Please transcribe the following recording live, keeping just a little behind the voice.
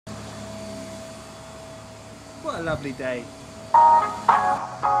What a lovely day.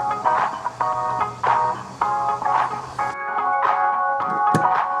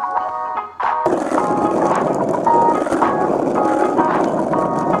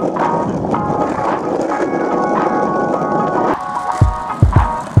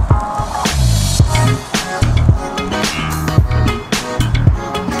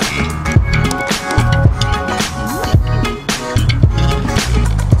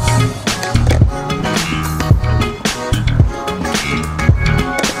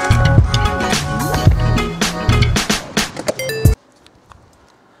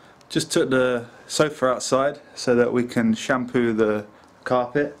 Just took the sofa outside so that we can shampoo the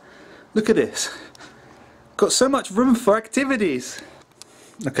carpet. Look at this. Got so much room for activities.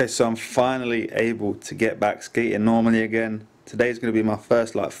 Okay, so I'm finally able to get back skating normally again. Today's going to be my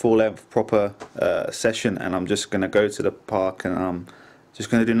first like full-length proper session, and I'm just going to go to the park and I'm just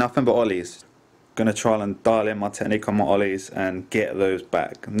going to do nothing but ollies. Going to try and dial in my technique on my ollies and get those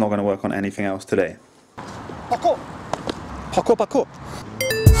back. I'm not going to work on anything else today. Parkour! Parkour, parkour!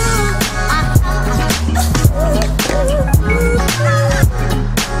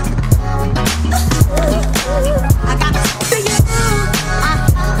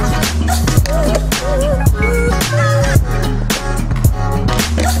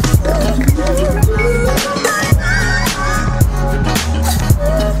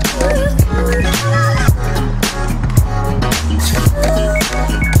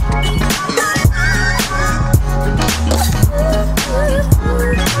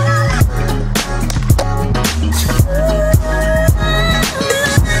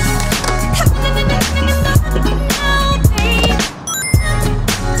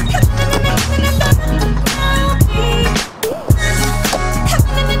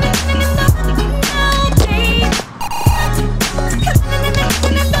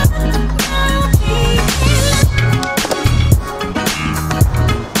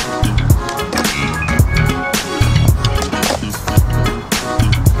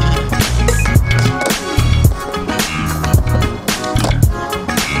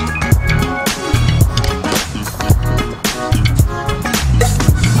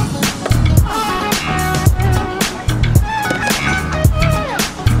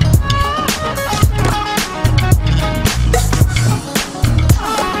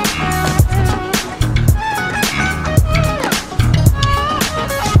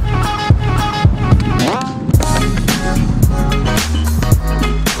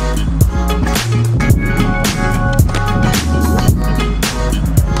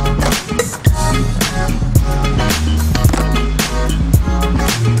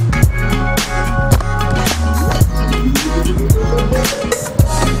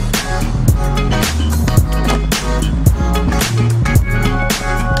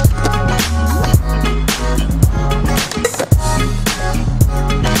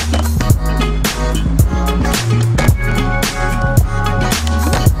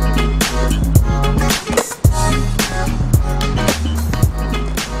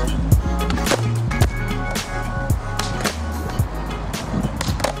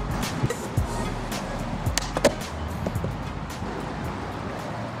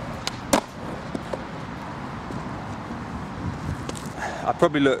 I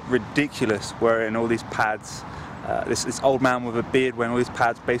probably look ridiculous wearing all these pads. This old man with a beard wearing all these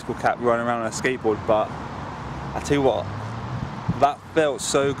pads, baseball cap, running around on a skateboard. But I tell you what, that felt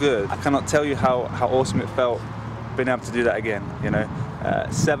so good. I cannot tell you how awesome it felt being able to do that again. You know,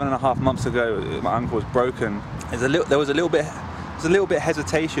 7.5 months ago, my ankle was broken. There was a little bit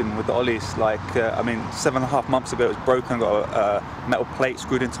hesitation with the ollies. Like, I mean, 7.5 months ago it was broken. I got a metal plate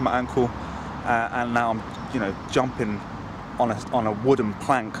screwed into my ankle, and now I'm, you know, jumping on a wooden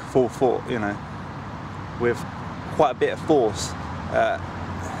plank, full foot, you know, with quite a bit of force.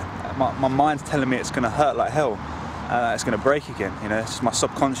 My mind's telling me it's going to hurt like hell, it's going to break again, you know. It's just my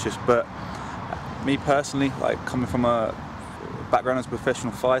subconscious. But me personally, like, coming from a background as a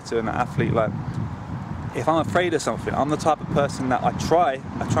professional fighter and an athlete, like, if I'm afraid of something, I'm the type of person that I try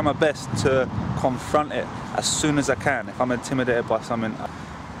my best to confront it as soon as I can. If I'm intimidated by something,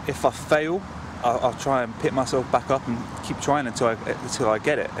 if I fail, I'll try and pick myself back up and keep trying until I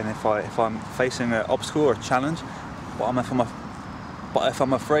get it. And if I'm facing an obstacle or a challenge, but if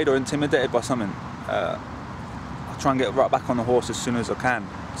I'm afraid or intimidated by something, I'll try and get right back on the horse as soon as I can,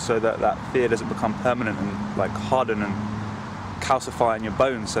 so that that fear doesn't become permanent and like harden and calcify in your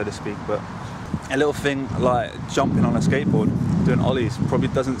bones, so to speak. But a little thing like jumping on a skateboard, doing ollies, probably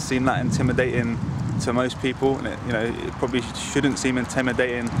doesn't seem that intimidating to most people, and it probably shouldn't seem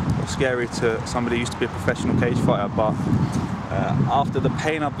intimidating or scary to somebody who used to be a professional cage fighter. But after the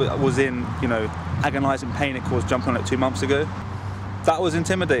pain I was in, you know, agonising pain it caused jumping on it 2 months ago, that was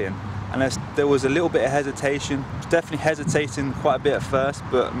intimidating. And there was a little bit of hesitation. I was definitely hesitating quite a bit at first,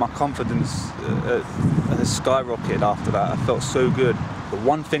 but my confidence has skyrocketed after that. I felt so good. But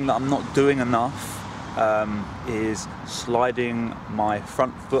one thing that I'm not doing enough is sliding my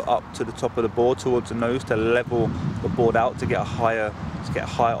front foot up to the top of the board towards the nose to level the board out to get a higher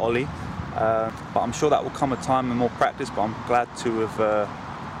ollie. But I'm sure that will come a time and more practice. But I'm glad to have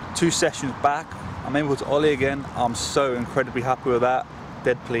 2 sessions back. I'm able to ollie again. I'm so incredibly happy with that.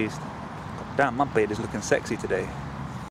 Dead pleased. Damn, my beard is looking sexy today.